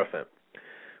a Hierophant,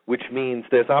 which means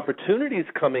there's opportunities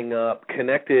coming up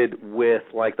connected with,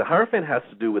 like, the Hierophant has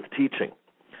to do with teaching,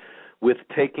 with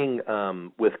taking,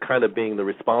 with kind of being the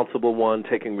responsible one,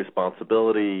 taking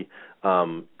responsibility.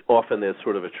 Often there's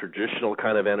sort of a traditional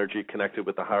kind of energy connected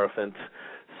with the Hierophant.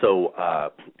 So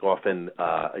often,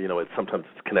 sometimes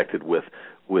it's connected with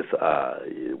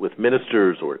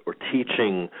ministers or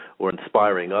teaching or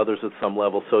inspiring others at some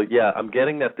level. So, yeah, I'm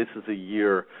getting that this is a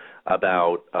year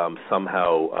about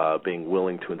somehow being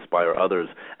willing to inspire others.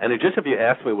 And it just, if you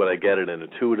ask me what I get at an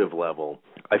intuitive level,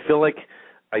 I feel like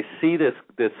I see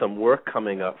there's some work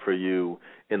coming up for you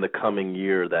in the coming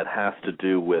year that has to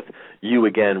do with you,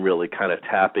 again, really kind of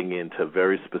tapping into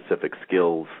very specific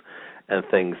skills and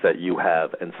things that you have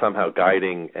and somehow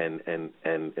guiding and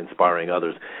inspiring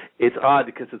others. It's odd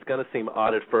because it's going to seem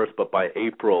odd at first, but by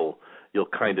April you'll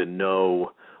kind of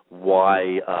know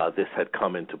why this had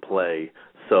come into play.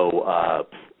 So,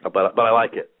 but I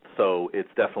like it. So it's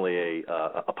definitely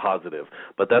a positive.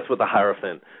 But that's what the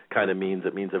Hierophant kind of means.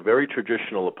 It means a very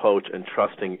traditional approach and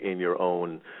trusting in your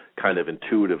own kind of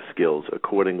intuitive skills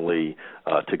accordingly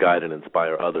to guide and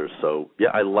inspire others. So, yeah,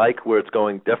 I like where it's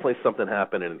going. Definitely something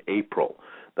happened in April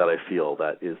that I feel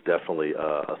that is definitely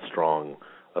a strong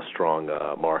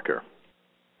marker.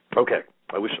 Okay.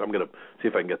 I'm going to see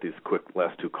if I can get these quick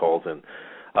last 2 calls in.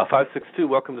 562,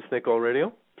 welcome to Snake Oil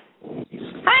Radio.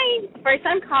 Hi,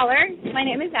 first-time caller. My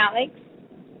name is Alex.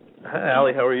 Hi,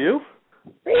 Allie. How are you?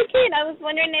 Pretty good. I was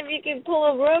wondering if you could pull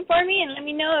a rune for me and let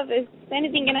me know if there's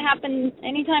anything going to happen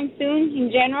anytime soon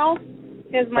in general,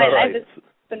 because my life is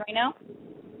open right now.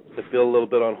 I feel a little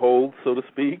bit on hold, so to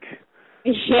speak.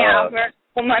 Yeah, for a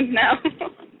couple months now.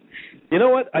 You know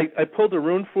what? I pulled a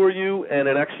rune for you, and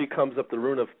it actually comes up the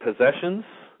rune of possessions,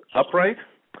 upright.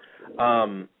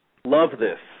 Love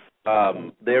this.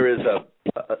 There is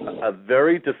a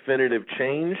very definitive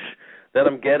change that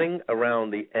I'm getting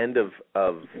around the end of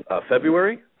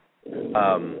February,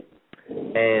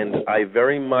 and I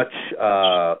very much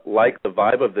like the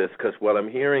vibe of this because what I'm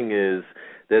hearing is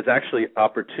there's actually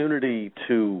opportunity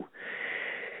to.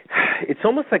 It's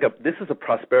almost like this is a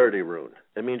prosperity rune.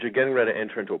 It means you're getting ready to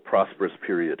enter into a prosperous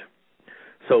period.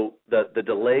 So the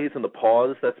delays and the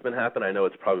pause that's been happening, I know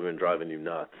it's probably been driving you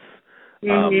nuts.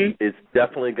 It's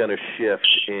definitely going to shift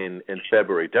in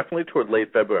February, definitely toward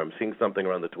late February. I'm seeing something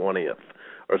around the 20th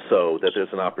or so that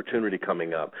there's an opportunity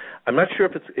coming up. I'm not sure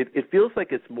if it feels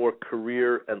like it's more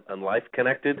career and life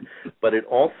connected, but it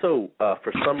also,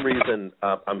 for some reason,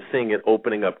 I'm seeing it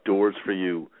opening up doors for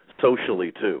you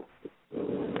socially too.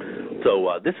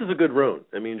 So this is a good rune.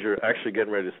 It means you're actually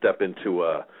getting ready to step into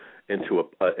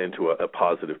a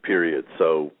positive period.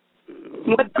 So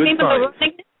what's the name of the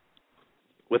rune?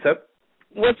 What's that?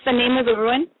 What's the name of the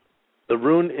rune? The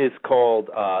rune is called,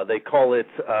 they call it,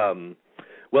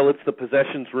 well, it's the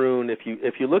possessions rune. If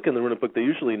you look in the runic book, they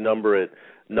usually number it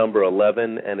number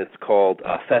 11, and it's called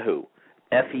Fehu,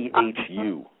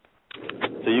 Fehu.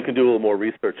 So you can do a little more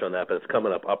research on that, but it's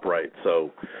coming up upright.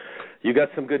 So you got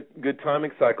some good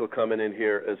timing cycle coming in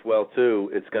here as well, too.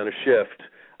 It's going to shift.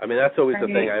 I mean, that's always the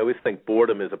thing. I always think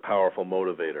boredom is a powerful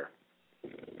motivator.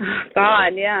 God,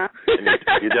 yeah.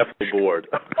 You're definitely bored.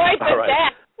 All right.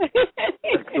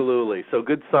 Absolutely. So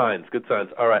good signs.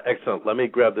 All right, excellent. Let me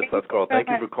grab this last call. Thank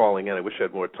you for calling in. I wish I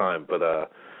had more time, but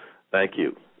thank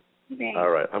you. Thanks. All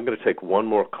right, I'm going to take one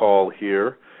more call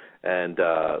here, and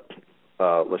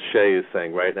Lachey is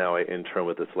saying, right now I intern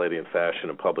with this lady in fashion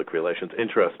and public relations.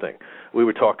 Interesting. We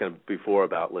were talking before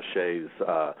about Lachey's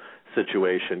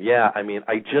situation. Yeah, I mean,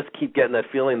 I just keep getting that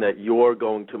feeling that you're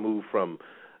going to move from,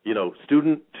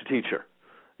 student to teacher,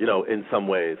 in some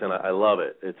ways, and I love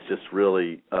it. It's just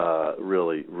really,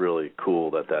 really, really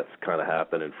cool that that's kind of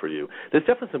happening for you. There's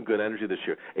definitely some good energy this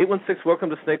year. 816, welcome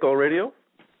to Snake Oil Radio.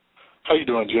 How you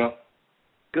doing, Jim?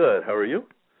 Good. How are you?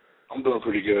 I'm doing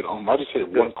pretty good. I just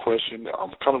had one question. I'm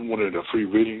kind of wanted a free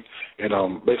reading,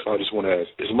 and basically I just want to ask: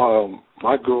 is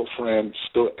my girlfriend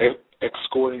still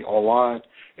escorting online?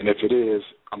 And if it is,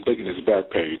 I'm thinking it's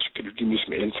Backpage. Could you give me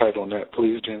some insight on that,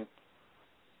 please, Jim?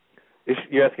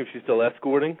 You're asking if she's still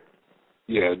escorting?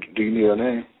 Yeah. Do you need her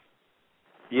name?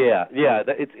 Yeah.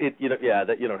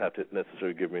 That you don't have to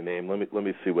necessarily give me a name. Let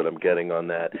me see what I'm getting on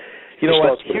that. You know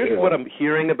what? Here's what I'm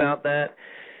hearing about that.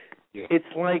 Yeah. It's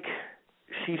like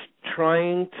she's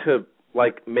trying to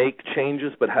make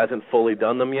changes but hasn't fully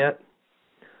done them yet.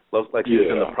 Like she's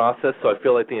in the process. So I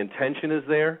feel like the intention is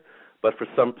there, but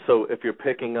so if you're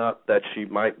picking up that she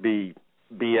might be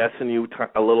BSing you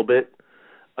a little bit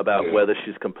about whether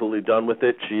she's completely done with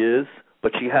it, she is,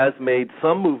 but she has made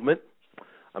some movement.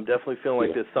 I'm definitely feeling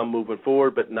like there's some movement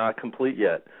forward, but not complete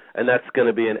yet. And that's going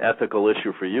to be an ethical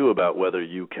issue for you about whether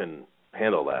you can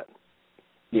handle that.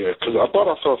 Yeah, because I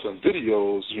thought I saw some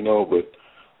videos, but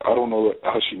I don't know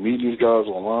how she meet these guys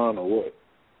online or what.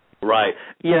 Right.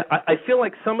 Yeah, I feel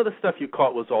like some of the stuff you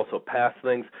caught was also past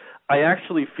things. I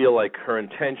actually feel like her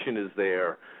intention is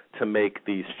there to make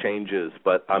these changes,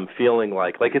 but I'm feeling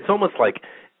like it's almost like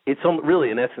it's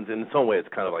really, in essence, in its own way, it's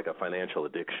kind of like a financial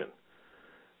addiction.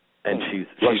 And she's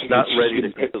not ready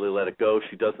to completely let it go.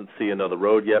 She doesn't see another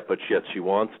road yet, but yet she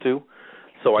wants to.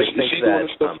 So I think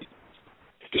that...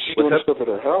 Is she doing stuff at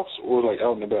her house or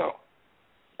out and about?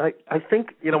 I think,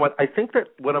 I think that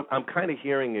what I'm kind of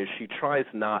hearing is she tries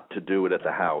not to do it at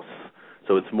the house.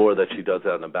 So it's more that she does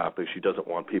out and about because she doesn't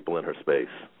want people in her space.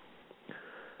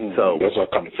 So that's what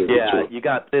I kind of figured too. You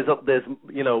got there's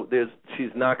she's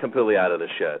not completely out of the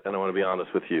shed, and I want to be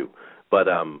honest with you. But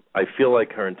I feel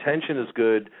like her intention is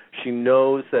good. She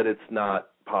knows that it's not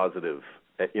positive,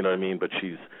 you know what I mean? But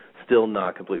she's still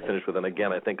not completely finished with it. And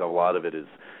again, I think a lot of it is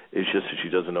just that she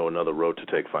doesn't know another road to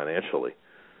take financially.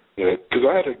 Yeah, because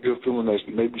I had a good feeling that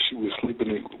maybe she was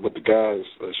sleeping with the guys.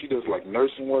 She does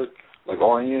nursing work,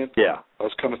 RN. Yeah. I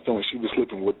was kind of feeling she was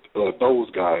sleeping with those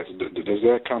guys. Does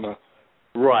that kind of...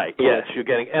 Right, yes, you're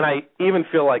getting, and I even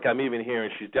feel like I'm even hearing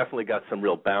she's definitely got some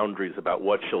real boundaries about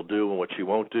what she'll do and what she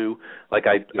won't do. I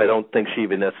don't think she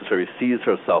even necessarily sees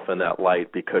herself in that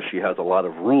light because she has a lot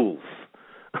of rules.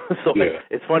 So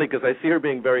it's funny because I see her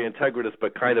being very integritous,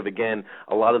 but kind of, again,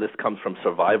 a lot of this comes from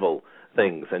survival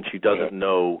things, and she doesn't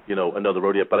know, another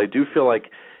road yet. But I do feel like,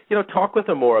 talk with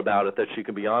her more about it, that she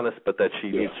can be honest, but that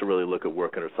she needs to really look at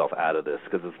working herself out of this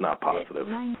because it's not positive.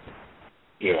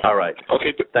 Yeah. All right.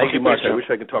 Okay. Thank you much. I wish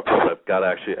I could talk more, but I've got to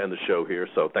actually end the show here.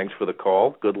 So thanks for the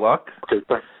call. Good luck. Okay,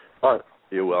 thanks. All right.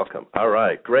 You're welcome. All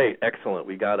right. Great. Excellent.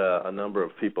 We got a number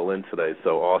of people in today,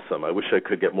 so awesome. I wish I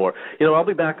could get more. I'll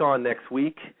be back on next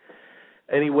week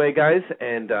anyway, guys,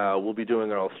 and we'll be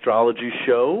doing our astrology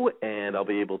show, and I'll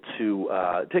be able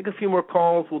to take a few more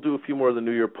calls. We'll do a few more of the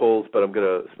New Year polls, but I'm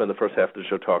going to spend the first half of the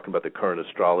show talking about the current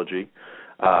astrology.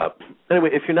 Anyway,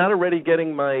 if you're not already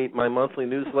getting my monthly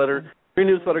newsletter, free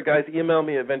newsletter, guys, email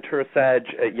me at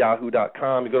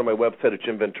venturasag@yahoo.com. You go to my website at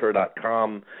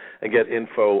jimventura.com and get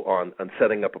info on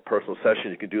setting up a personal session.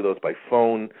 You can do those by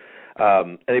phone.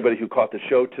 Anybody who caught the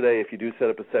show today, if you do set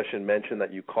up a session, mention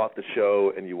that you caught the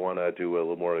show and you want to do a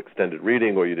little more extended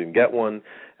reading or you didn't get one,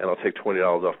 and I'll take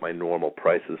 $20 off my normal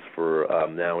prices for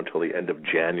now until the end of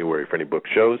January for any book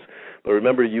shows. But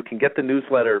remember, you can get the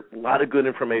newsletter, a lot of good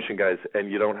information, guys, and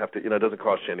you don't have to, it doesn't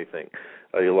cost you anything.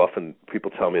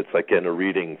 People tell me it's like getting a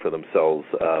reading for themselves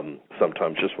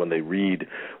sometimes just when they read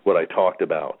what I talked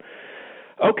about.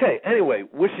 Okay, anyway,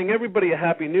 wishing everybody a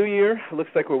happy new year. It looks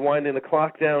like we're winding the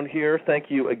clock down here. Thank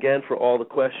you again for all the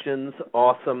questions.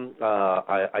 Awesome.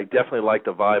 I definitely like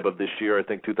the vibe of this year. I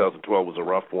think 2012 was a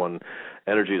rough one.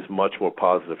 Energy is much more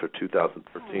positive for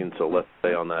 2013, so let's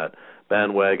stay on that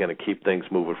bandwagon and keep things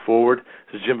moving forward.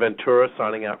 This is Jim Ventura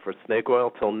signing out for Snake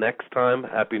Oil. Till next time,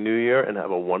 happy new year, and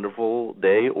have a wonderful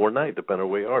day or night, depending on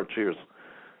where you are. Cheers.